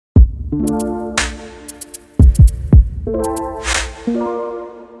The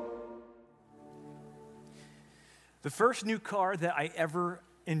first new car that I ever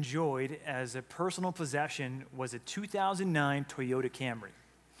enjoyed as a personal possession was a 2009 Toyota Camry.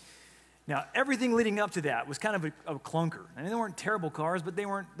 Now, everything leading up to that was kind of a clunker. I mean, they weren't terrible cars, but they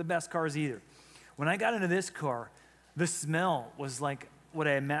weren't the best cars either. When I got into this car, the smell was like what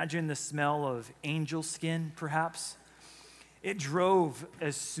I imagine the smell of angel skin, perhaps. It drove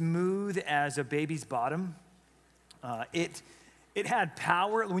as smooth as a baby's bottom. It had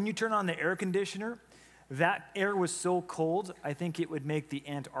power. When you turn on the air conditioner, that air was so cold, I think it would make the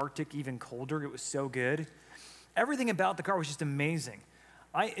Antarctic even colder. It was so good. Everything about the car was just amazing.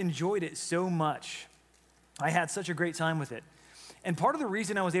 I enjoyed it so much. I had such a great time with it. And part of the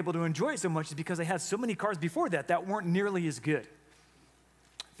reason I was able to enjoy it so much is because I had so many cars before that weren't nearly as good.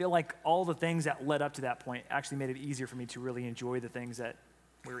 I feel like all the things that led up to that point actually made it easier for me to really enjoy the things that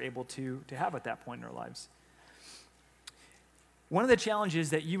we were able to have at that point in our lives. One of the challenges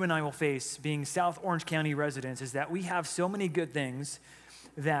that you and I will face being South Orange County residents is that we have so many good things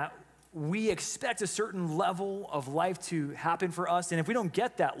that we expect a certain level of life to happen for us, and if we don't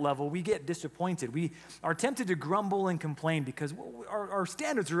get that level, we get disappointed. We are tempted to grumble and complain because our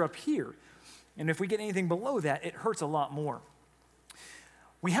standards are up here, and if we get anything below that, it hurts a lot more.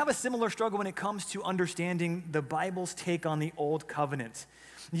 We have a similar struggle when it comes to understanding the Bible's take on the Old Covenant.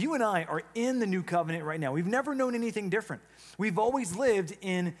 You and I are in the New Covenant right now. We've never known anything different. We've always lived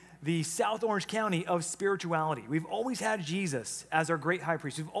in the South Orange County of spirituality. We've always had Jesus as our great high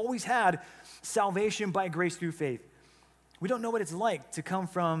priest. We've always had salvation by grace through faith. We don't know what it's like to come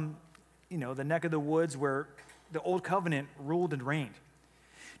from, the neck of the woods where the Old Covenant ruled and reigned.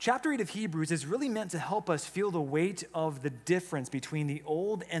 Chapter 8 of Hebrews is really meant to help us feel the weight of the difference between the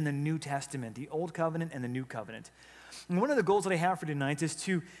Old and the New Testament, the Old Covenant and the New Covenant. And one of the goals that I have for tonight is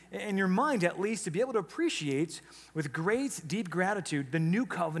to, in your mind at least, to be able to appreciate with great, deep gratitude the New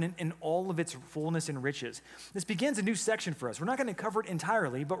Covenant in all of its fullness and riches. This begins a new section for us. We're not going to cover it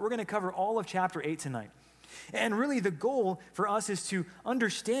entirely, but we're going to cover all of chapter 8 tonight. And really the goal for us is to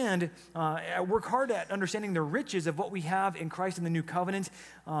understand, work hard at understanding the riches of what we have in Christ in the New Covenant.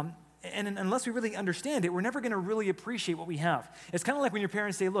 And unless we really understand it, we're never going to really appreciate what we have. It's kind of like when your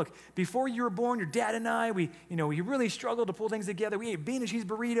parents say, look, before you were born, your dad and I, we really struggled to pull things together. We ate bean and cheese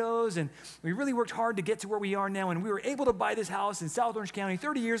burritos, and we really worked hard to get to where we are now, and we were able to buy this house in South Orange County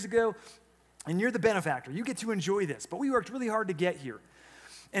 30 years ago, and you're the benefactor. You get to enjoy this, but we worked really hard to get here.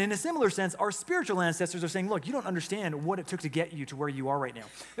 And in a similar sense, our spiritual ancestors are saying, look, you don't understand what it took to get you to where you are right now.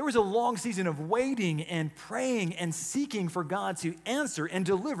 There was a long season of waiting and praying and seeking for God to answer and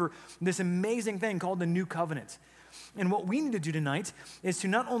deliver this amazing thing called the New Covenant. And what we need to do tonight is to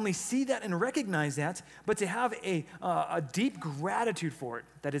not only see that and recognize that, but to have a deep gratitude for it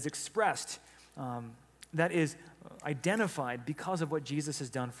that is expressed, that is identified because of what Jesus has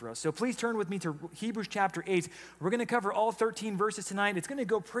done for us. So please turn with me to Hebrews chapter 8. We're going to cover all 13 verses tonight. It's going to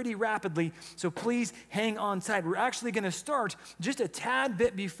go pretty rapidly, so please hang on tight. We're actually going to start just a tad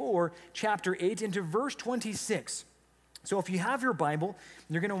bit before chapter 8 into verse 26. So if you have your Bible,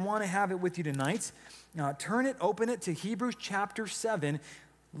 you're going to want to have it with you tonight. Open it to Hebrews chapter 7.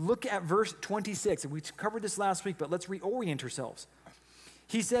 Look at verse 26. We covered this last week, but let's reorient ourselves.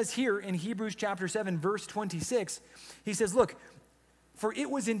 He says here in Hebrews chapter 7, verse 26, he says, look, for it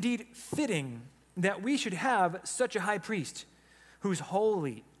was indeed fitting that we should have such a high priest who's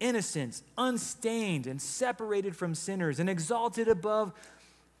holy, innocent, unstained, and separated from sinners, and exalted above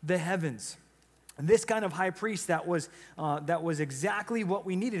the heavens. This kind of high priest that was exactly what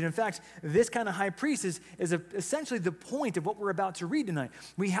we needed. In fact, this kind of high priest is essentially the point of what we're about to read tonight.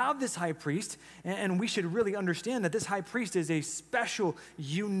 We have this high priest, and we should really understand that this high priest is a special,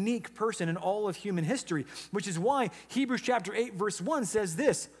 unique person in all of human history, which is why Hebrews chapter 8, verse 1 says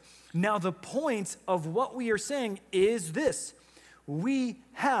this. Now the point of what we are saying is this. We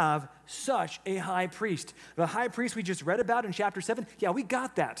have such a high priest. The high priest we just read about in chapter 7, yeah, we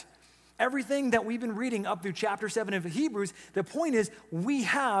got that. Everything that we've been reading up through chapter 7 of Hebrews, the point is we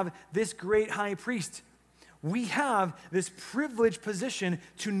have this great high priest. We have this privileged position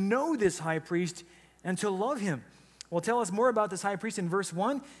to know this high priest and to love him. Well, tell us more about this high priest in verse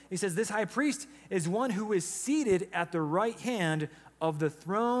 1. He says, this high priest is one who is seated at the right hand of the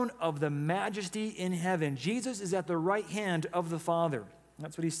throne of the majesty in heaven. Jesus is at the right hand of the Father.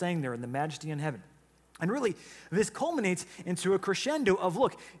 That's what he's saying there, in the majesty in heaven. And really, this culminates into a crescendo of,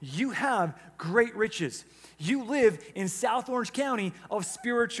 look, you have great riches. You live in South Orange County of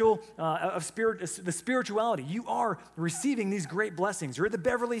the spirituality. You are receiving these great blessings. You're the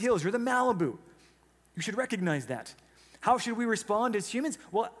Beverly Hills. You're the Malibu. You should recognize that. How should we respond as humans?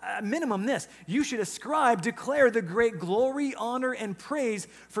 Well, at minimum this, you should ascribe, declare the great glory, honor, and praise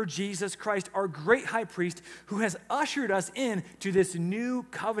for Jesus Christ, our great high priest, who has ushered us in to this new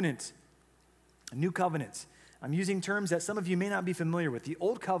covenant. A new covenant. I'm using terms that some of you may not be familiar with. The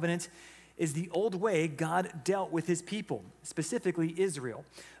old covenant is the old way God dealt with his people, specifically Israel.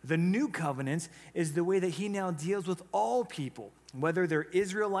 The new covenant is the way that he now deals with all people, whether they're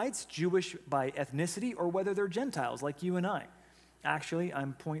Israelites, Jewish by ethnicity, or whether they're Gentiles like you and I. Actually,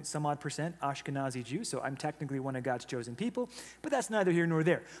 I'm some odd percent Ashkenazi Jew, so I'm technically one of God's chosen people, but that's neither here nor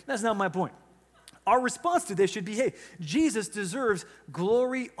there. That's not my point. Our response to this should be, hey, Jesus deserves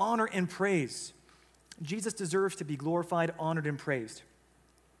glory, honor, and praise. Jesus deserves to be glorified, honored, and praised.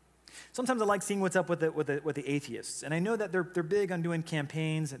 Sometimes I like seeing what's up with the atheists, and I know that they're big on doing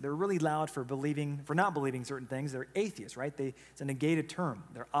campaigns. They're really loud for not believing certain things. They're atheists, right? It's a negated term.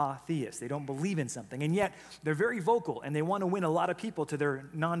 They're atheists. They don't believe in something, and yet they're very vocal, and they want to win a lot of people to their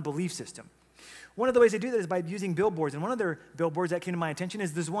non-belief system. One of the ways they do that is by using billboards, and one of their billboards that came to my attention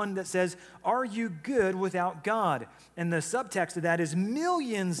is this one that says, "Are you good without God?" And the subtext of that is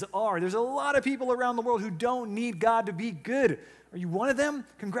millions are. There's a lot of people around the world who don't need God to be good. Are you one of them?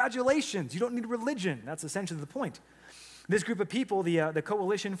 Congratulations. You don't need religion. That's essentially the point. This group of people, the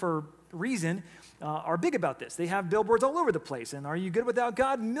Coalition for Reason, are big about this. They have billboards all over the place. And are you good without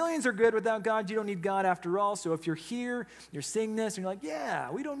God? Millions are good without God. You don't need God after all. So if you're here, you're seeing this, and you're like, yeah,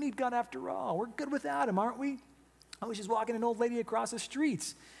 we don't need God after all. We're good without him, aren't we? I was just walking an old lady across the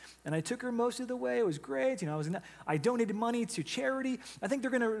streets, and I took her most of the way. It was great. I donated money to charity. I think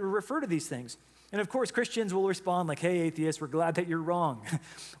they're going to refer to these things. And of course, Christians will respond like, hey, atheists, we're glad that you're wrong.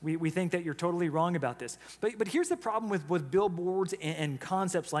 we think that you're totally wrong about this. But here's the problem with billboards and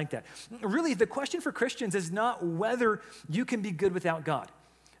concepts like that. Really, the question for Christians is not whether you can be good without God.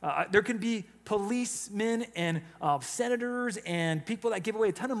 There can be policemen and senators and people that give away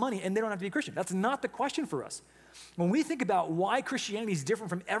a ton of money, and they don't have to be Christian. That's not the question for us. When we think about why Christianity is different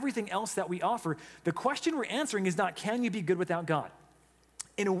from everything else that we offer, the question we're answering is not, can you be good without God?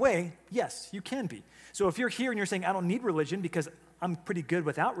 In a way, yes, you can be. So if you're here and you're saying, I don't need religion because I'm pretty good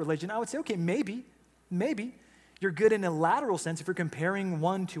without religion, I would say, okay, maybe. You're good in a lateral sense if you're comparing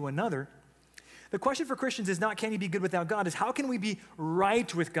one to another. The question for Christians is not, can you be good without God? Is how can we be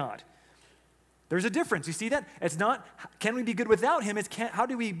right with God? There's a difference. You see that? It's not, can we be good without him? It's how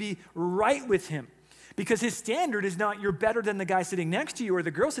do we be right with him? Because his standard is not you're better than the guy sitting next to you or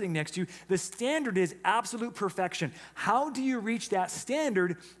the girl sitting next to you. The standard is absolute perfection. How do you reach that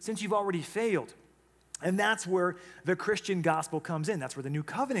standard since you've already failed? And that's where the Christian gospel comes in. That's where the new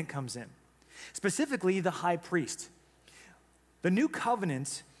covenant comes in. Specifically, the high priest. The new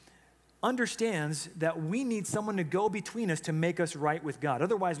covenant understands that we need someone to go between us to make us right with God.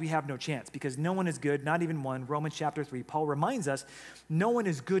 Otherwise, we have no chance because no one is good, not even one. Romans chapter 3, Paul reminds us, no one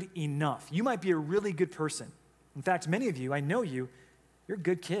is good enough. You might be a really good person. In fact, many of you, I know you're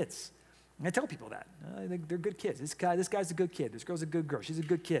good kids. And I tell people that. They're good kids. This guy's a good kid. This girl's a good girl. She's a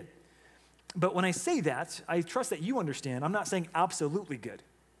good kid. But when I say that, I trust that you understand. I'm not saying absolutely good.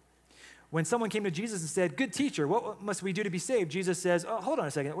 When someone came to Jesus and said, good teacher, what must we do to be saved? Jesus says, oh, hold on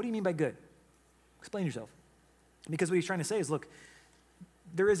a second. What do you mean by good? Explain yourself. Because what he's trying to say is, look,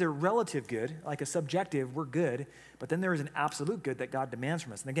 there is a relative good, like a subjective, we're good, but then there is an absolute good that God demands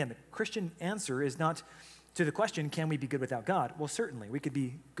from us. And again, the Christian answer is not to the question, can we be good without God? Well, certainly. We could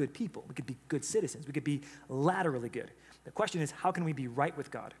be good people. We could be good citizens. We could be laterally good. The question is, how can we be right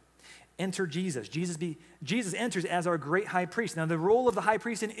with God? Enter Jesus. Jesus enters as our great high priest. Now, the role of the high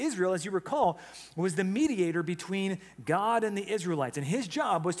priest in Israel, as you recall, was the mediator between God and the Israelites. And his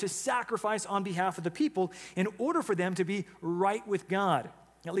job was to sacrifice on behalf of the people in order for them to be right with God,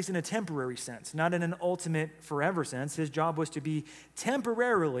 at least in a temporary sense, not in an ultimate forever sense. His job was to be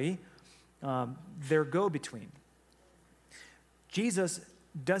temporarily their go-between. Jesus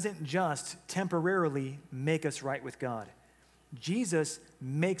doesn't just temporarily make us right with God. Jesus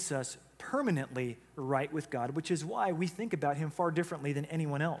makes us permanently right with God, which is why we think about him far differently than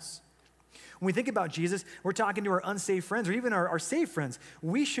anyone else. When we think about Jesus, we're talking to our unsaved friends or even our saved friends.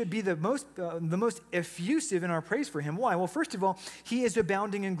 We should be the most effusive in our praise for him. Why? Well, first of all, he is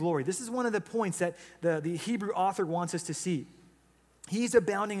abounding in glory. This is one of the points that the Hebrew author wants us to see. He's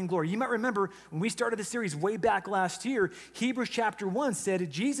abounding in glory. You might remember when we started the series way back last year, Hebrews chapter 1 said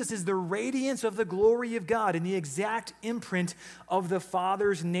Jesus is the radiance of the glory of God and the exact imprint of the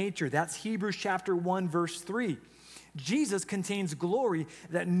Father's nature. That's Hebrews chapter 1, verse 3. Jesus contains glory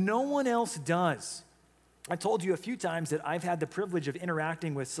that no one else does. I told you a few times that I've had the privilege of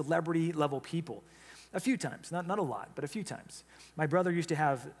interacting with celebrity-level people. A few times, not a lot, but a few times. My brother used to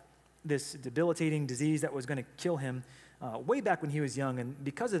have this debilitating disease that was going to kill him way back when he was young. And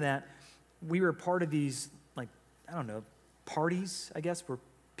because of that, we were part of these, parties, I guess, where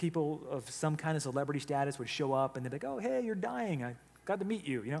people of some kind of celebrity status would show up and they'd be like, oh, hey, you're dying. I got to meet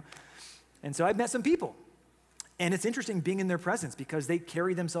you, And so I've met some people. And it's interesting being in their presence because they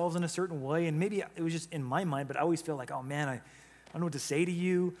carry themselves in a certain way. And maybe it was just in my mind, but I always feel like, oh man, I don't know what to say to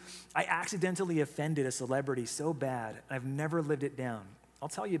you. I accidentally offended a celebrity so bad. I've never lived it down. I'll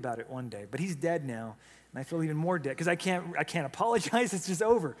tell you about it one day. But he's dead now, and I feel even more dead because I can't apologize. It's just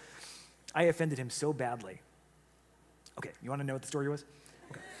over. I offended him so badly. Okay, you want to know what the story was?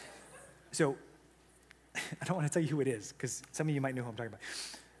 Okay. So I don't want to tell you who it is because some of you might know who I'm talking about.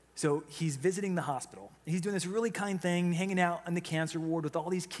 So he's visiting the hospital. He's doing this really kind thing, hanging out in the cancer ward with all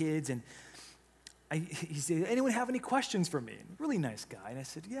these kids. And he said, anyone have any questions for me? Really nice guy. And I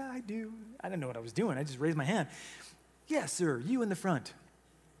said, yeah, I do. I didn't know what I was doing. I just raised my hand. Yes, sir, you in the front.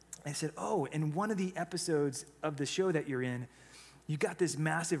 I said, oh, in one of the episodes of the show that you're in, you got this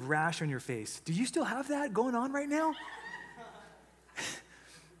massive rash on your face. Do you still have that going on right now?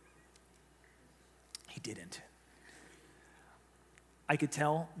 He didn't. I could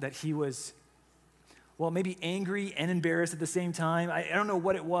tell that he was, maybe angry and embarrassed at the same time. I don't know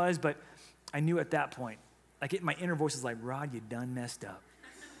what it was, but I knew at that point, my inner voice is like, Rod, you done messed up.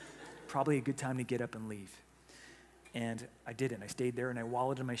 Probably a good time to get up and leave. And I didn't. I stayed there and I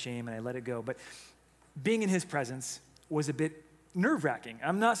wallowed in my shame and I let it go. But being in his presence was a bit nerve-wracking.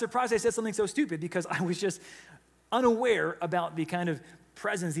 I'm not surprised I said something so stupid because I was just unaware about the kind of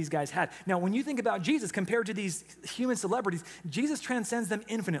presence these guys had. Now, when you think about Jesus compared to these human celebrities, Jesus transcends them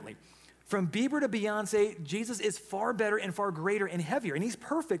infinitely. From Bieber to Beyonce, Jesus is far better and far greater and heavier, and he's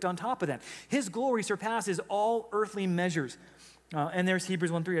perfect on top of that. His glory surpasses all earthly measures. And there's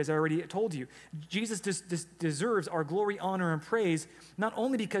Hebrews 1:3, as I already told you. Jesus deserves our glory, honor, and praise, not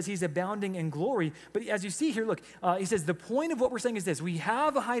only because he's abounding in glory, but as you see here, look, he says, the point of what we're saying is this. We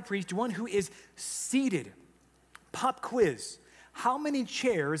have a high priest, one who is seated. Pop quiz. How many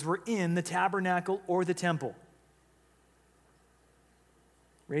chairs were in the tabernacle or the temple?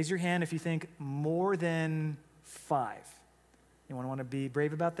 Raise your hand if you think more than 5. Anyone want to be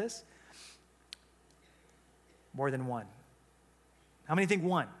brave about this? More than 1. How many think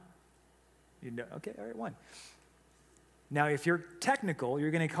 1? Okay, all right, 1. Now, if you're technical,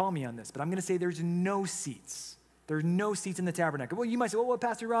 you're going to call me on this, but I'm going to say there's no seats. There's no seats in the tabernacle. Well, you might say, well,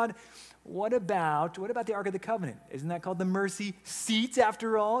 Pastor Rod, what about the Ark of the Covenant? Isn't that called the mercy seat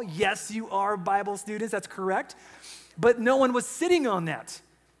after all? Yes, you are Bible students. That's correct. But no one was sitting on that.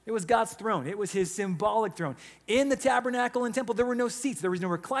 It was God's throne. It was his symbolic throne. In the tabernacle and temple, there were no seats. There was no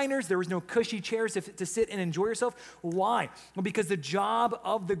recliners. There was no cushy chairs to sit and enjoy yourself. Why? Well, because the job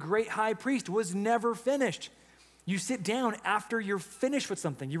of the great high priest was never finished. You sit down after you're finished with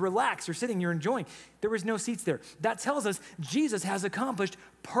something. You relax, you're sitting, you're enjoying. There was no seats there. That tells us Jesus has accomplished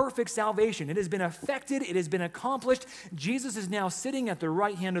perfect salvation. It has been effected, it has been accomplished. Jesus is now sitting at the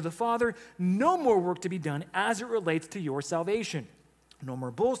right hand of the Father. No more work to be done as it relates to your salvation. No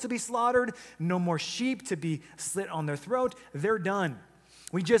more bulls to be slaughtered, no more sheep to be slit on their throat. They're done.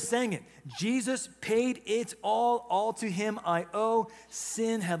 We just sang it. Jesus paid it all to him I owe.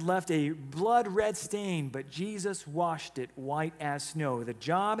 Sin had left a blood-red stain, but Jesus washed it white as snow. The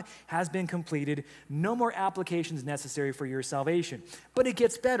job has been completed. No more applications necessary for your salvation. But it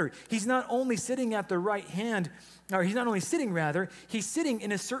gets better. He's not only sitting at the right hand, he's sitting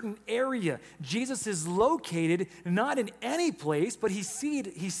in a certain area. Jesus is located not in any place, but he's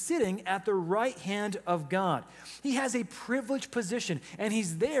sitting at the right hand of God. He has a privileged position, and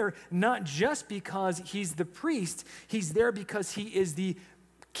he's there not just because he's the priest, he's there because he is the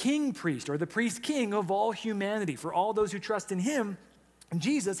king priest, or the priest king of all humanity. For all those who trust in him,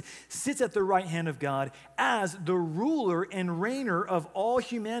 Jesus sits at the right hand of God as the ruler and reigner of all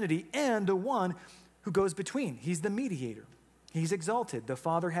humanity and the one who goes between. He's the mediator. He's exalted. The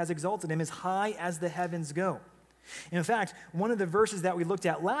Father has exalted him as high as the heavens go. In fact, one of the verses that we looked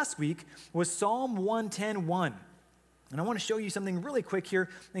at last week was Psalm 110:1. And I want to show you something really quick here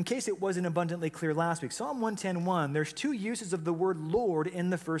in case it wasn't abundantly clear last week. Psalm 110:1, there's 2 uses of the word Lord in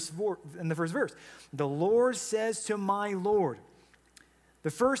the first verse. The Lord says to my Lord.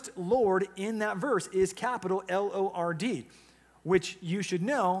 The first Lord in that verse is capital L-O-R-D, which you should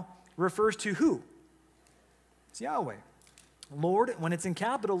know refers to who? It's Yahweh. Lord, when it's in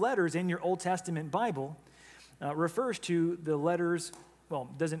capital letters in your Old Testament Bible, refers to the letters,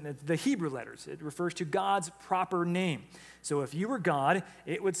 the Hebrew letters. It refers to God's proper name. So if you were God,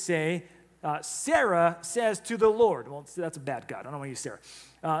 it would say, Sarah says to the Lord. Well, that's a bad God. I don't want to use Sarah.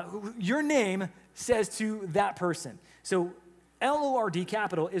 Your name says to that person. So L-O-R-D,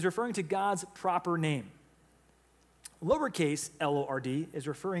 capital, is referring to God's proper name. Lowercase Lord is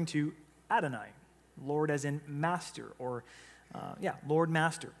referring to Adonai, Lord as in master, or Lord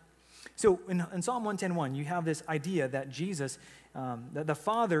master. So in Psalm 110:1, you have this idea that Jesus, that the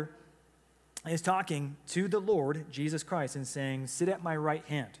Father is talking to the Lord, Jesus Christ, and saying, sit at my right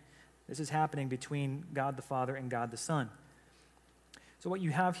hand. This is happening between God the Father and God the Son. So what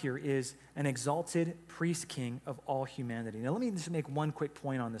you have here is an exalted priest king of all humanity. Now let me just make one quick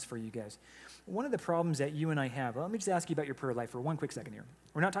point on this for you guys. One of the problems that you and I have, let me just ask you about your prayer life for one quick second here.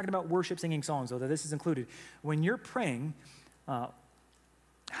 We're not talking about worship, singing songs, although this is included. When you're praying,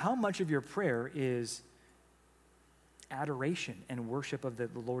 how much of your prayer is adoration and worship of the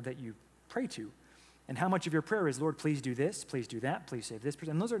Lord that you pray to? And how much of your prayer is, Lord, please do this, please do that, please save this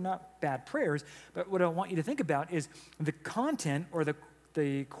person? And those are not bad prayers, but what I want you to think about is the content or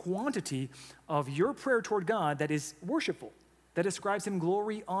the quantity of your prayer toward God that is worshipful, that ascribes him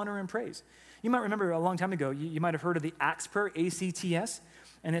glory, honor, and praise. You might remember a long time ago, you might have heard of the ACTS prayer, ACTS,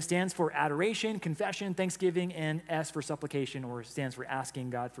 and it stands for adoration, confession, thanksgiving, and S for supplication, or stands for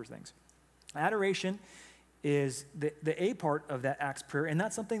asking God for things. Adoration is the A part of that ACTS prayer, and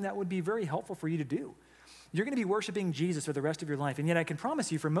that's something that would be very helpful for you to do. You're going to be worshiping Jesus for the rest of your life, and yet I can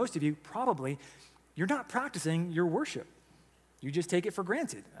promise you, for most of you, probably, you're not practicing your worship. You just take it for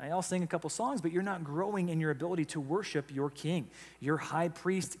granted. I'll sing a couple songs, but you're not growing in your ability to worship your king, your high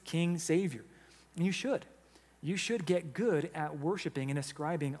priest, king, savior. And you should. You should get good at worshiping and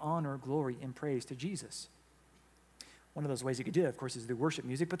ascribing honor, glory, and praise to Jesus. One of those ways you could do it, of course, is the worship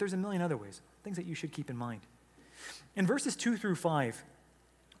music, but there's a million other ways, things that you should keep in mind. In verses 2 through 5,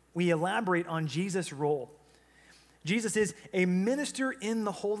 we elaborate on Jesus' role. Jesus is a minister in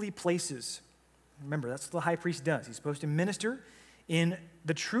the holy places. Remember, that's what the high priest does. He's supposed to minister in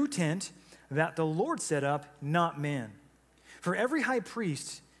the true tent that the Lord set up, not man. For every high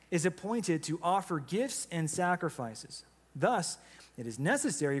priest is appointed to offer gifts and sacrifices. Thus, it is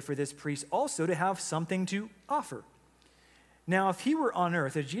necessary for this priest also to have something to offer. Now, if he were on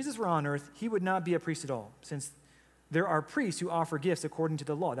earth, if Jesus were on earth, he would not be a priest at all, since there are priests who offer gifts according to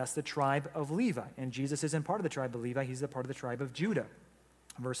the law. That's the tribe of Levi. And Jesus isn't part of the tribe of Levi. He's a part of the tribe of Judah.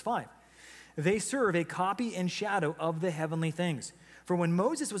 Verse 5. They serve a copy and shadow of the heavenly things. For when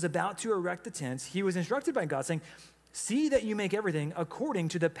Moses was about to erect the tents, he was instructed by God, saying, see that you make everything according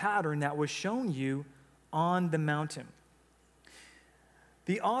to the pattern that was shown you on the mountain.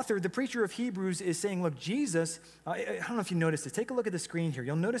 The author, the preacher of Hebrews, is saying, look, Jesus, I don't know if you noticed this. Take a look at the screen here.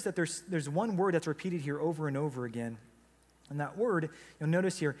 You'll notice that there's one word that's repeated here over and over again. And that word, you'll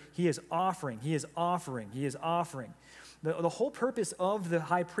notice here, he is offering, he is offering, he is offering. The whole purpose of the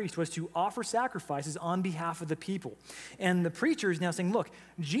high priest was to offer sacrifices on behalf of the people. And the preacher is now saying, look,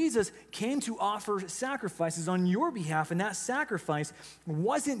 Jesus came to offer sacrifices on your behalf, and that sacrifice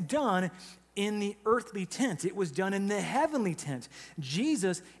wasn't done in the earthly tent. It was done in the heavenly tent.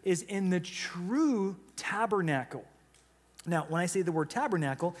 Jesus is in the true tabernacle. Now, when I say the word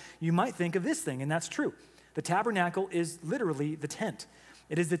tabernacle, you might think of this thing, and that's true. The tabernacle is literally the tent.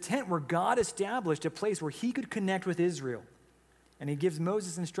 It is the tent where God established a place where he could connect with Israel. And he gives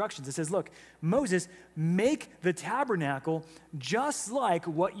Moses instructions. It says, look, Moses, make the tabernacle just like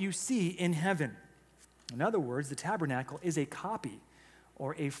what you see in heaven. In other words, the tabernacle is a copy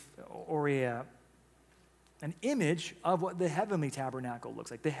or an image of what the heavenly tabernacle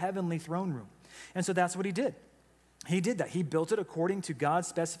looks like, the heavenly throne room. And so that's what he did. He did that. He built it according to God's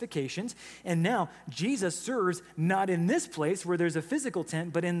specifications. And now Jesus serves not in this place where there's a physical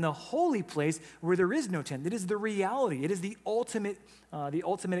tent, but in the holy place where there is no tent. It is the reality. It is the ultimate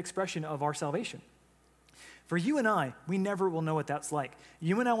expression of our salvation. For you and I, we never will know what that's like.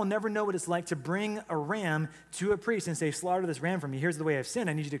 You and I will never know what it's like to bring a ram to a priest and say, slaughter this ram for me. Here's the way I've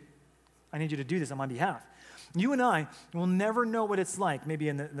sinned. I need you to do this on my behalf. You and I will never know what it's like, maybe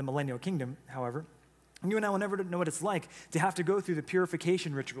in the millennial kingdom, however. You and I will never know what it's like to have to go through the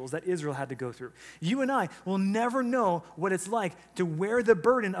purification rituals that Israel had to go through. You and I will never know what it's like to wear the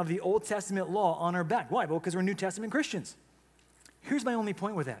burden of the Old Testament law on our back. Why? Well, because we're New Testament Christians. Here's my only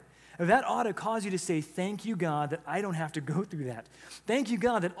point with that. That ought to cause you to say, thank you, God, that I don't have to go through that. Thank you,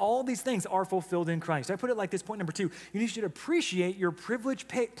 God, that all these things are fulfilled in Christ. I put it like this, point number 2. You should appreciate your privileged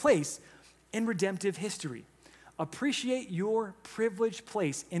place in redemptive history. Appreciate your privileged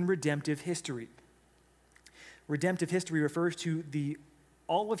place in redemptive history. Redemptive history refers to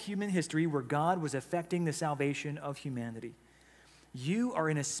all of human history where God was effecting the salvation of humanity. You are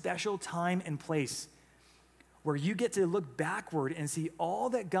in a special time and place where you get to look backward and see all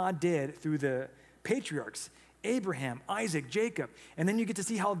that God did through the patriarchs, Abraham, Isaac, Jacob, and then you get to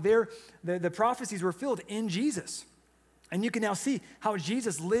see how the prophecies were filled in Jesus. And you can now see how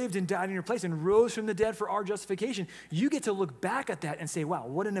Jesus lived and died in your place and rose from the dead for our justification. You get to look back at that and say, wow,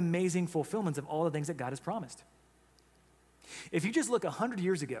 what an amazing fulfillment of all the things that God has promised. If you just look 100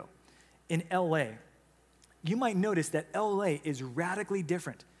 years ago in LA, you might notice that LA is radically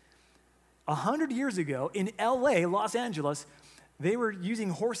different. 100 years ago in LA, Los Angeles, they were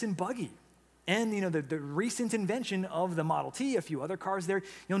using horse and buggy. And, the recent invention of the Model T, a few other cars there,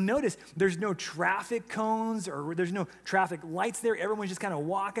 you'll notice there's no traffic cones or there's no traffic lights there. Everyone's just kind of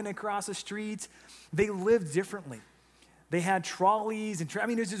walking across the streets. They lived differently. They had trolleys and,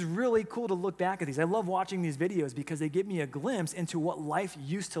 it's just really cool to look back at these. I love watching these videos because they give me a glimpse into what life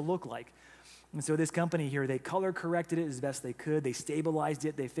used to look like. And so this company here, they color corrected it as best they could. They stabilized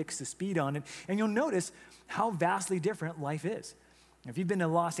it. They fixed the speed on it. And you'll notice how vastly different life is. If you've been to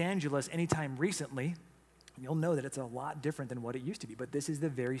Los Angeles anytime recently, you'll know that it's a lot different than what it used to be. But this is the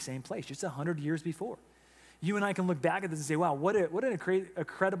very same place, just 100 years before. You and I can look back at this and say, wow, what an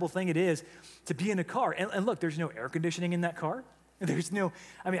incredible thing it is to be in a car. And look, there's no air conditioning in that car. There's no,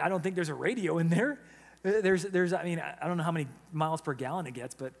 I don't think there's a radio in there. I don't know how many miles per gallon it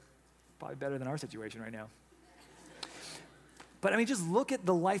gets, but probably better than our situation right now. But just look at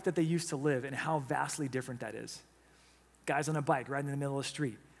the life that they used to live and how vastly different that is. Guys on a bike riding in the middle of the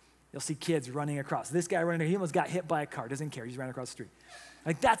street. You'll see kids running across. This guy running, he almost got hit by a car, doesn't care, he's running across the street.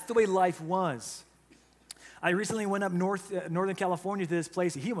 That's the way life was. I recently went up Northern California to this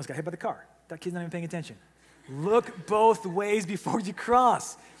place, he almost got hit by the car. That kid's not even paying attention. Look both ways before you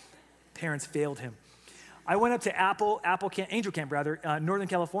cross. Parents failed him. I went up to Angel Camp, Northern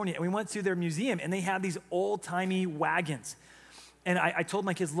California, and we went to their museum, and they had these old-timey wagons. And I told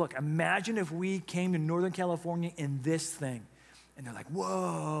my kids, look, imagine if we came to Northern California in this thing. And they're like,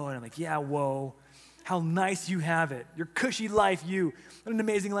 whoa. And I'm like, yeah, whoa. How nice you have it. Your cushy life, you. What an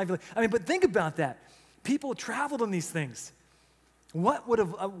amazing life. But think about that. People traveled on these things. What would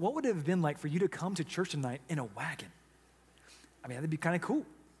it have been like for you to come to church tonight in a wagon? That'd be kind of cool.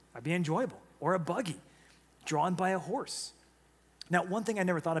 That'd be enjoyable. Or a buggy drawn by a horse. Now, one thing I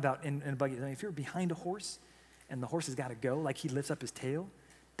never thought about in a buggy, if you're behind a horse, and the horse has got to go, like he lifts up his tail,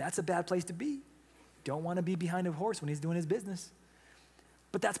 that's a bad place to be. Don't want to be behind a horse when he's doing his business.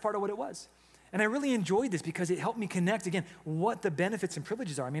 But that's part of what it was. And I really enjoyed this because it helped me connect, again, what the benefits and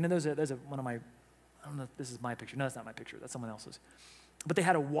privileges are. There's one of my, I don't know if this is my picture. No, that's not my picture. That's someone else's. But they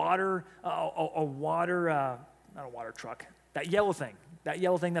had not a water truck. That yellow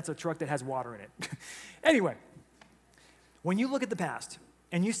thing, that's a truck that has water in it. Anyway, when you look at the past,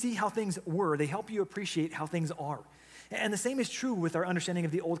 and you see how things were, they help you appreciate how things are. And the same is true with our understanding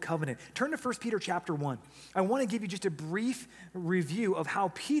of the Old Covenant. Turn to 1 Peter chapter 1. I want to give you just a brief review of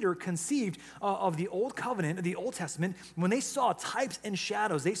how Peter conceived of the Old Covenant, the Old Testament, when they saw types and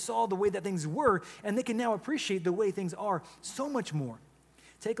shadows. They saw the way that things were, and they can now appreciate the way things are so much more.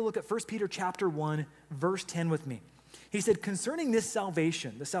 Take a look at 1 Peter chapter 1, verse 10 with me. He said, concerning this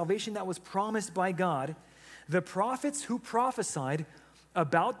salvation, the salvation that was promised by God, the prophets who prophesied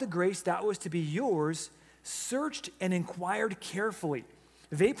about the grace that was to be yours, searched and inquired carefully.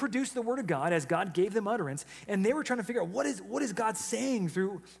 They produced the word of God as God gave them utterance, and they were trying to figure out what is God saying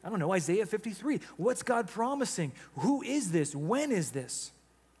through, Isaiah 53. What's God promising? Who is this? When is this?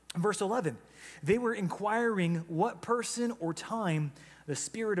 Verse 11, they were inquiring what person or time the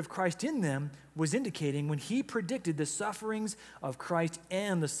Spirit of Christ in them was indicating when he predicted the sufferings of Christ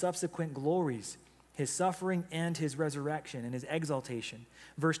and the subsequent glories, his suffering and his resurrection and his exaltation.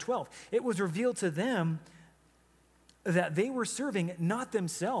 Verse 12, it was revealed to them that they were serving not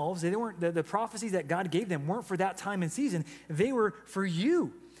themselves. They weren't, the prophecies that God gave them weren't for that time and season. They were for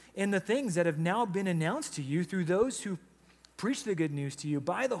you and the things that have now been announced to you through those who preach the good news to you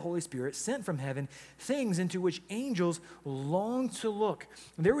by the Holy Spirit sent from heaven, things into which angels long to look.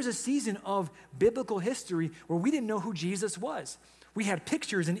 There was a season of biblical history where we didn't know who Jesus was. We had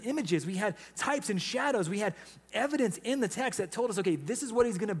pictures and images. We had types and shadows. We had evidence in the text that told us, okay, this is what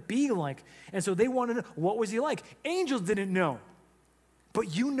he's going to be like. And so they wanted to know, what was he like? Angels didn't know,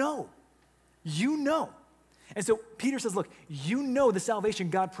 but you know. You know. And so Peter says, look, you know the salvation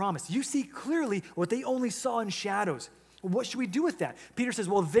God promised. You see clearly what they only saw in shadows. What should we do with that? Peter says,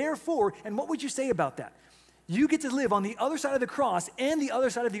 well, therefore, and what would you say about that? You get to live on the other side of the cross and the other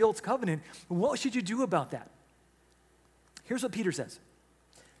side of the old covenant. What should you do about that? Here's what Peter says.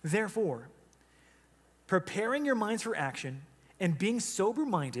 Therefore, preparing your minds for action and being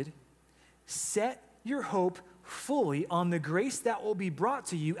sober-minded, set your hope fully on the grace that will be brought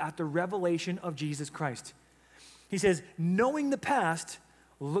to you at the revelation of Jesus Christ. He says, knowing the past,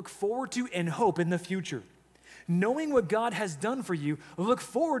 look forward to and hope in the future. Knowing what God has done for you, look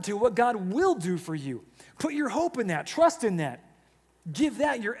forward to what God will do for you. Put your hope in that, trust in that. Give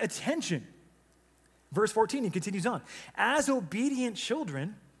that your attention. Verse 14, he continues on. As obedient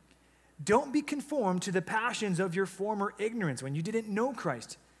children, don't be conformed to the passions of your former ignorance when you didn't know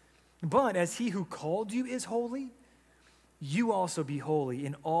Christ. But as he who called you is holy, you also be holy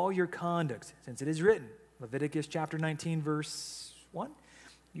in all your conduct, since it is written, Leviticus chapter 19, verse 1,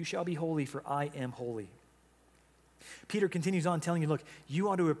 you shall be holy, for I am holy. Peter continues on telling you, look, you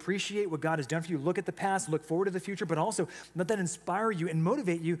ought to appreciate what God has done for you. Look at the past, look forward to the future, but also let that inspire you and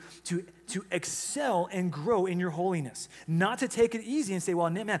motivate you to excel and grow in your holiness. Not to take it easy and say, well,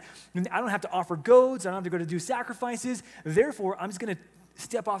 man, I don't have to offer goats, I don't have to go to do sacrifices, therefore I'm just going to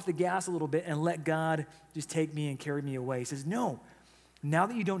step off the gas a little bit and let God just take me and carry me away. He says, no. Now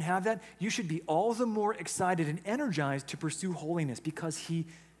that you don't have that, you should be all the more excited and energized to pursue holiness because he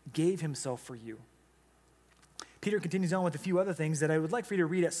gave himself for you. Peter continues on with a few other things that I would like for you to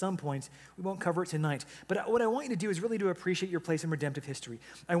read at some point. We won't cover it tonight. But what I want you to do is really to appreciate your place in redemptive history.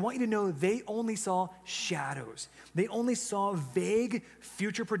 I want you to know they only saw shadows. They only saw vague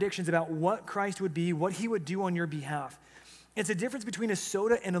future predictions about what Christ would be, what he would do on your behalf. It's a difference between a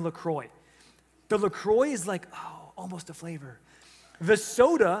soda and a LaCroix. The LaCroix is like, oh, almost a flavor. The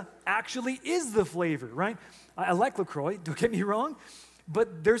soda actually is the flavor, right? I like LaCroix, don't get me wrong,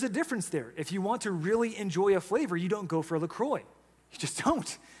 but there's a difference there. If you want to really enjoy a flavor, you don't go for a LaCroix. You just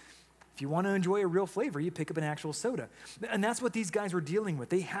don't. If you want to enjoy a real flavor, you pick up an actual soda. And that's what these guys were dealing with.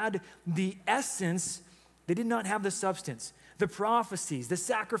 They had the essence, they did not have the substance. The prophecies, the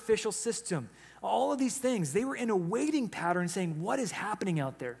sacrificial system, all of these things, they were in a waiting pattern saying, what is happening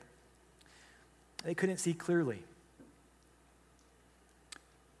out there? They couldn't see clearly.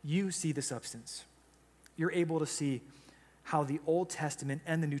 You see the substance. You're able to see how the Old Testament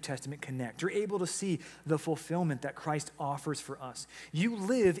and the New Testament connect. You're able to see the fulfillment that Christ offers for us. You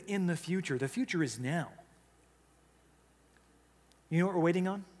live in the future. The future is now. You know what we're waiting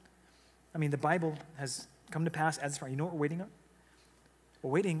on? I mean, the Bible has come to pass as it's right. You know what we're waiting on?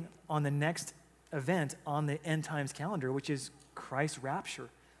 We're waiting on the next event on the end times calendar, which is Christ's rapture,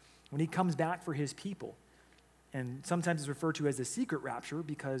 when he comes back for his people. And sometimes it's referred to as the secret rapture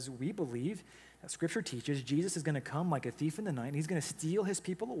because we believe that Scripture teaches Jesus is going to come like a thief in the night, and he's going to steal his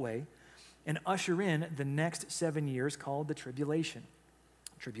people away and usher in the next 7 years called the tribulation.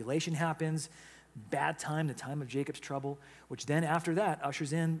 Tribulation happens, bad time, the time of Jacob's trouble, which then after that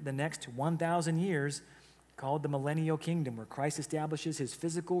ushers in the next 1,000 years called the millennial kingdom, where Christ establishes his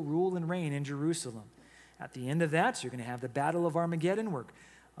physical rule and reign in Jerusalem. At the end of that, you're going to have the battle of Armageddon, where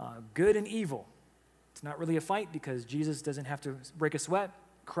good and evil, it's not really a fight because Jesus doesn't have to break a sweat,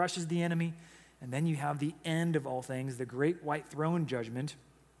 crushes the enemy, and then you have the end of all things, the great white throne judgment,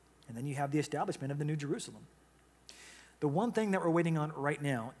 and then you have the establishment of the New Jerusalem. The one thing that we're waiting on right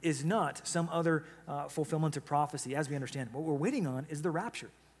now is not some other fulfillment of prophecy, as we understand it. What we're waiting on is the rapture,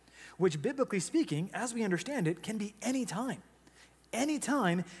 which biblically speaking, as we understand it, can be any time. Any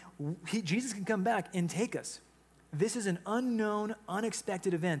time Jesus can come back and take us. This is an unknown,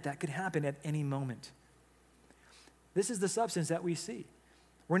 unexpected event that could happen at any moment. This is the substance that we see.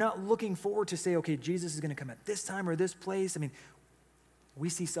 We're not looking forward to say, okay, Jesus is going to come at this time or this place. I mean, we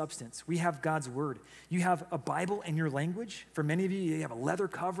see substance. We have God's word. You have a Bible in your language. For many of you, you have a leather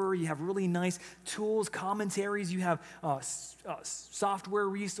cover. You have really nice tools, commentaries. You have software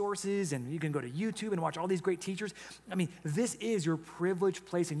resources, and you can go to YouTube and watch all these great teachers. I mean, this is your privileged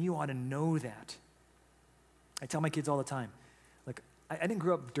place, and you ought to know that. I tell my kids all the time, like, I didn't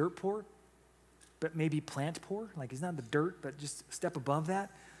grow up dirt poor, but maybe plant poor. Like, it's not the dirt, but just a step above that.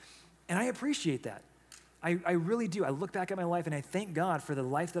 And I appreciate that. I really do. I look back at my life and I thank God for the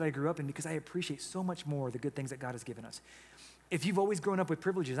life that I grew up in because I appreciate so much more the good things that God has given us. If you've always grown up with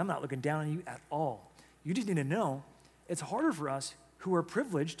privileges, I'm not looking down on you at all. You just need to know it's harder for us who are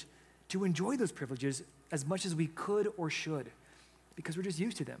privileged to enjoy those privileges as much as we could or should because we're just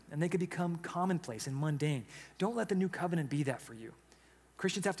used to them and they could become commonplace and mundane. Don't let the new covenant be that for you.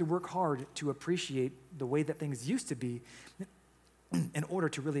 Christians have to work hard to appreciate the way that things used to be in order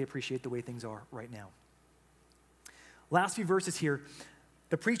to really appreciate the way things are right now. Last few verses here,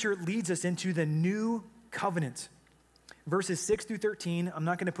 the preacher leads us into the new covenant. Verses 6 through 13, I'm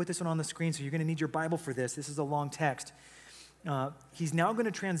not going to put this one on the screen, so you're going to need your Bible for this. This is a long text. He's now going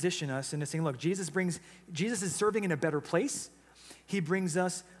to transition us into saying, look, Jesus is serving in a better place. He brings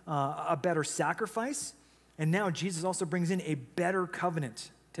us a better sacrifice. And now Jesus also brings in a better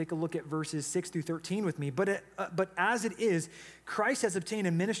covenant. Take a look at verses 6 through 13 with me. But as it is, Christ has obtained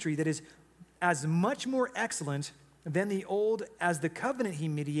a ministry that is as much more excellent than the old, as the covenant he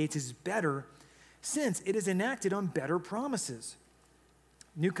mediates is better, since it is enacted on better promises.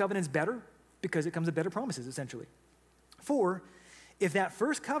 New covenant's better because it comes with better promises, essentially. For if that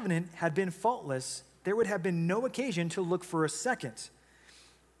first covenant had been faultless, there would have been no occasion to look for a second.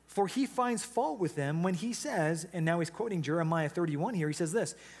 For he finds fault with them when he says, and now he's quoting Jeremiah 31 here, he says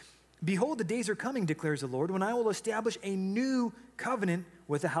this, "Behold, the days are coming, declares the Lord, when I will establish a new covenant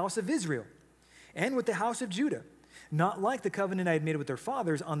with the house of Israel and with the house of Judah, not like the covenant I had made with their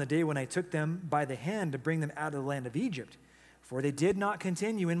fathers on the day when I took them by the hand to bring them out of the land of Egypt. For they did not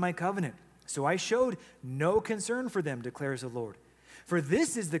continue in my covenant. So I showed no concern for them, declares the Lord. For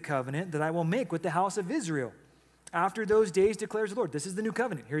this is the covenant that I will make with the house of Israel. After those days, declares the Lord." This is the new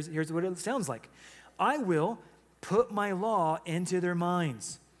covenant. Here's what it sounds like. "I will put my law into their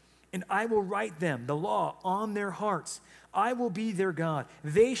minds, and I will write them, the law, on their hearts. I will be their God.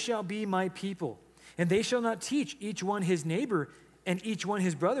 They shall be my people. And they shall not teach each one his neighbor and each one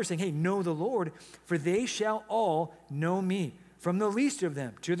his brother, saying, 'Hey, know the Lord,' for they shall all know me, from the least of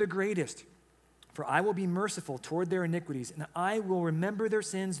them to the greatest. For I will be merciful toward their iniquities, and I will remember their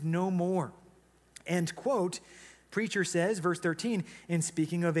sins no more." End quote. Preacher says, verse 13, in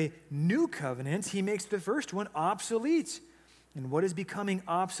speaking of a new covenant, he makes the first one obsolete. And what is becoming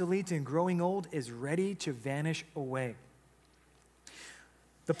obsolete and growing old is ready to vanish away.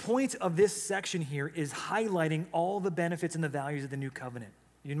 The point of this section here is highlighting all the benefits and the values of the new covenant.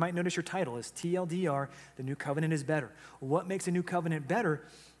 You might notice your title is TLDR, the new covenant is better. What makes a new covenant better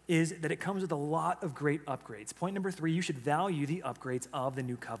is that it comes with a lot of great upgrades. Point number 3, you should value the upgrades of the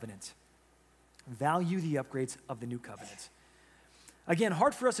new covenant. Value the upgrades of the new covenant. Again,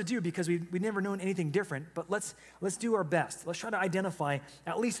 hard for us to do because we've never known anything different, but let's do our best. Let's try to identify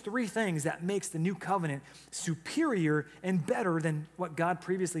at least 3 things that makes the new covenant superior and better than what God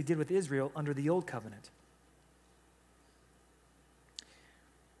previously did with Israel under the old covenant.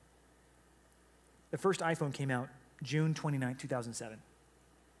 The first iPhone came out June 29, 2007.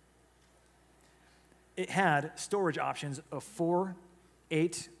 It had storage options of 4,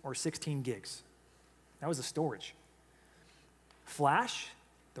 8, or 16 gigs. That was the storage. Flash,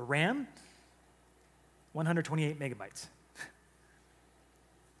 the RAM, 128 megabytes.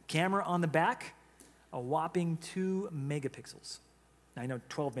 Camera on the back, a whopping 2 megapixels. Now, I know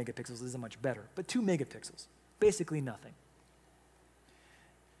 12 megapixels isn't much better, but 2 megapixels, basically nothing.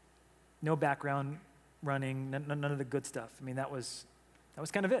 No background running, none of the good stuff. I mean, that was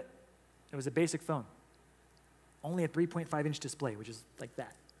kind of it. It was a basic phone. Only a 3.5-inch display, which is like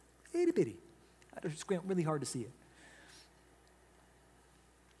that. Itty bitty. I had to squint really hard to see it.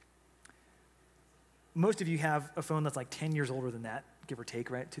 Most of you have a phone that's like 10 years older than that, give or take,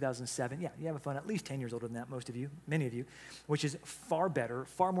 right? 2007. Yeah, you have a phone at least 10 years older than that, most of you, many of you, which is far better,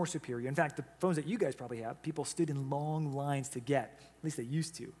 far more superior. In fact, the phones that you guys probably have, people stood in long lines to get. At least they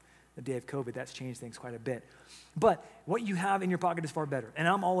used to. The day of COVID, that's changed things quite a bit. But what you have in your pocket is far better, and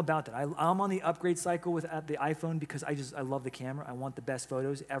I'm all about that. I'm on the upgrade cycle with the iPhone because I love the camera. I want the best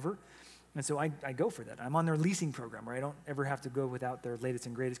photos ever, and so I go for that. I'm on their leasing program where I don't ever have to go without their latest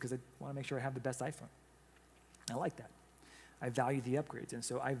and greatest because I want to make sure I have the best iPhone. I like that. I value the upgrades, and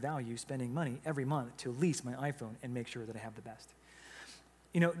so I value spending money every month to lease my iPhone and make sure that I have the best.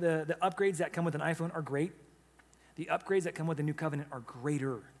 You know, the upgrades that come with an iPhone are great. The upgrades that come with the new covenant are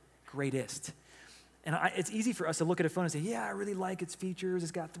greatest. And it's easy for us to look at a phone and say, yeah, I really like its features.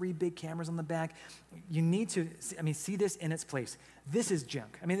 It's got 3 big cameras on the back. You need to, see this in its place. This is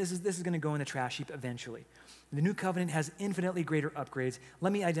junk. This is going to go in the trash heap eventually. The new covenant has infinitely greater upgrades.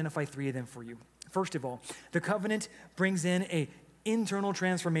 Let me identify 3 of them for you. First of all, the covenant brings in an internal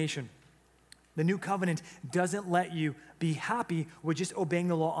transformation. The new covenant doesn't let you be happy with just obeying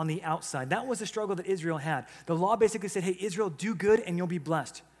the law on the outside. That was the struggle that Israel had. The law basically said, hey, Israel, do good and you'll be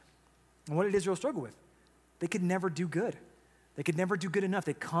blessed. And what did Israel struggle with? They could never do good. They could never do good enough.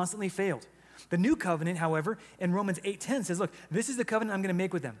 They constantly failed. The new covenant, however, in Romans 8:10 says, look, this is the covenant I'm going to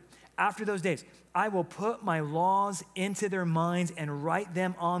make with them. After those days, I will put my laws into their minds and write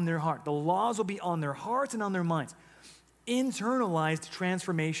them on their heart. The laws will be on their hearts and on their minds. Internalized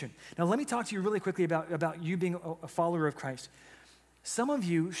transformation. Now, let me talk to you really quickly about you being a follower of Christ. Some of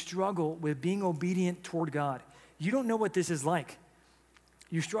you struggle with being obedient toward God. You don't know what this is like.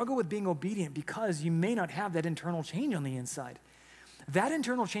 You struggle with being obedient because you may not have that internal change on the inside. That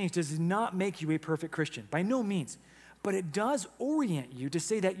internal change does not make you a perfect Christian, by no means. But it does orient you to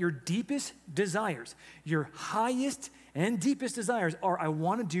say that your deepest desires, your highest and deepest desires are, I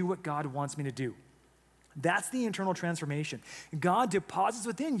want to do what God wants me to do. That's the internal transformation. God deposits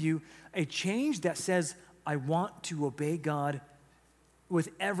within you a change that says, I want to obey God with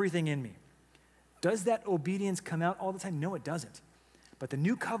everything in me. Does that obedience come out all the time? No, it doesn't. But the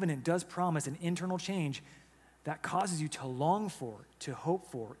new covenant does promise an internal change that causes you to long for, to hope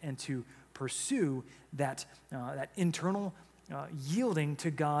for, and to pursue that internal yielding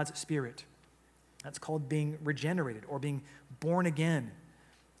to God's Spirit. That's called being regenerated or being born again,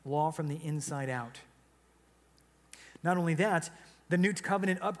 law from the inside out. Not only that, the new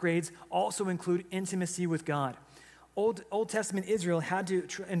covenant upgrades also include intimacy with God. Old Testament Israel had to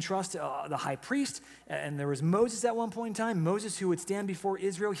entrust the high priest, and there was Moses at one point in time, Moses who would stand before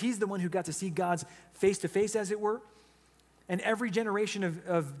Israel. He's the one who got to see God's face-to-face, as it were. And every generation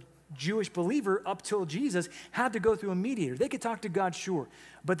of Jewish believer up till Jesus had to go through a mediator. They could talk to God, sure,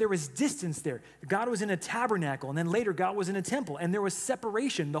 but there was distance there. God was in a tabernacle, and then later God was in a temple, and there was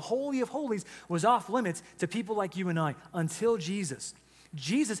separation. The Holy of Holies was off limits to people like you and I until Jesus.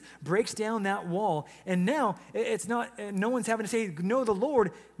 Jesus breaks down that wall, and now it's not, no one's having to say, know the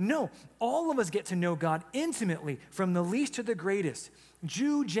Lord. No, all of us get to know God intimately, from the least to the greatest.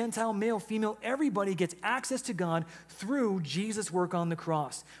 Jew, Gentile, male, female, everybody gets access to God through Jesus' work on the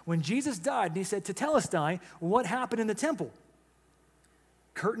cross. When Jesus died, and he said, Tetelestai, what happened in the temple?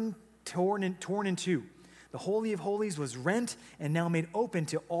 Curtain torn in two. The Holy of Holies was rent and now made open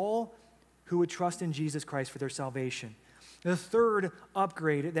to all who would trust in Jesus Christ for their salvation. The third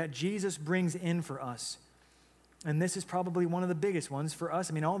upgrade that Jesus brings in for us, and this is probably one of the biggest ones for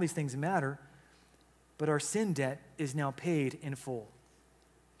us. I mean, all these things matter, but our sin debt is now paid in full.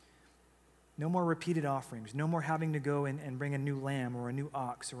 No more repeated offerings. No more having to go and bring a new lamb or a new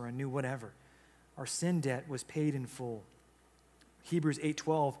ox or a new whatever. Our sin debt was paid in full. Hebrews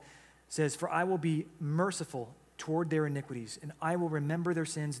 8:12 says, "For I will be merciful toward their iniquities, and I will remember their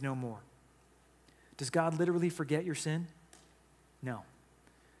sins no more." Does God literally forget your sin? No.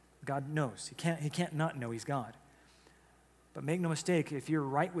 God knows. He can't not know. He's God. But make no mistake, if you're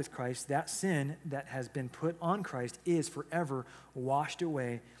right with Christ, that sin that has been put on Christ is forever washed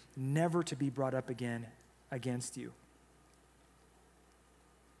away, never to be brought up again against you.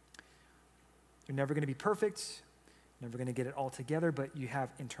 You're never going to be perfect, never going to get it all together, but you have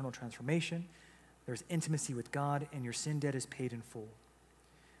internal transformation. There's intimacy with God, and your sin debt is paid in full.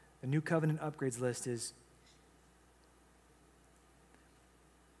 The new covenant upgrades list is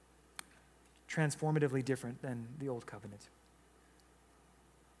transformatively different than the old covenant.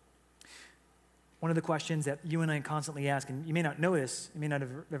 One of the questions that you and I constantly ask, and you may not know this, you may not have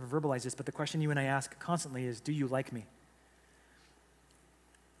ever verbalized this, but the question you and I ask constantly is, do you like me?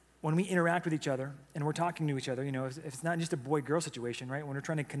 When we interact with each other and we're talking to each other, you know, if it's not just a boy-girl situation, right? When we're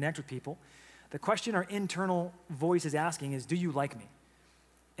trying to connect with people, the question our internal voice is asking is, do you like me?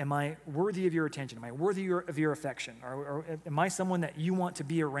 Am I worthy of your attention? Am I worthy of your affection? Or am I someone that you want to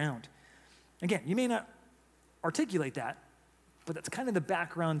be around? Again, you may not articulate that, but that's kind of the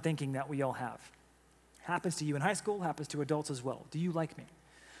background thinking that we all have. Happens to you in high school, happens to adults as well. Do you like me?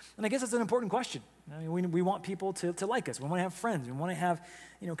 And I guess that's an important question. I mean, we want people to like us. We want to have friends. We want to have,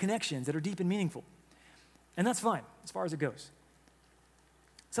 connections that are deep and meaningful. And that's fine as far as it goes.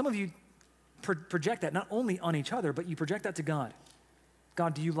 Some of you project that not only on each other, but you project that to God.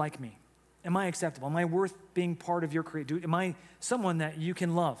 God, do you like me? Am I acceptable? Am I worth being part of your creation? Am I someone that you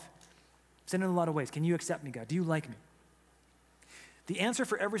can love? Sin in a lot of ways. Can you accept me, God? Do you like me? The answer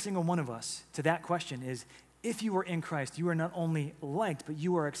for every single one of us to that question is, if you are in Christ, you are not only liked, but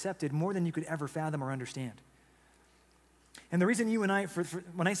you are accepted more than you could ever fathom or understand. And the reason you and I,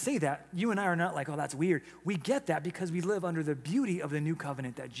 when I say that, you and I are not like, oh, that's weird. We get that because we live under the beauty of the new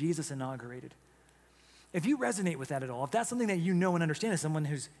covenant that Jesus inaugurated. If you resonate with that at all, if that's something that you know and understand as someone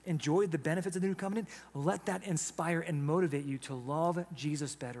who's enjoyed the benefits of the new covenant, let that inspire and motivate you to love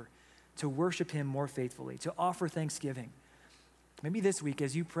Jesus better, to worship him more faithfully, to offer thanksgiving. Maybe this week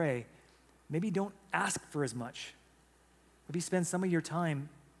as you pray, maybe don't ask for as much. Maybe spend some of your time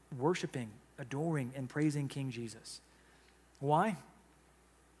worshiping, adoring, and praising King Jesus. Why?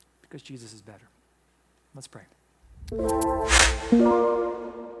 Because Jesus is better. Let's pray.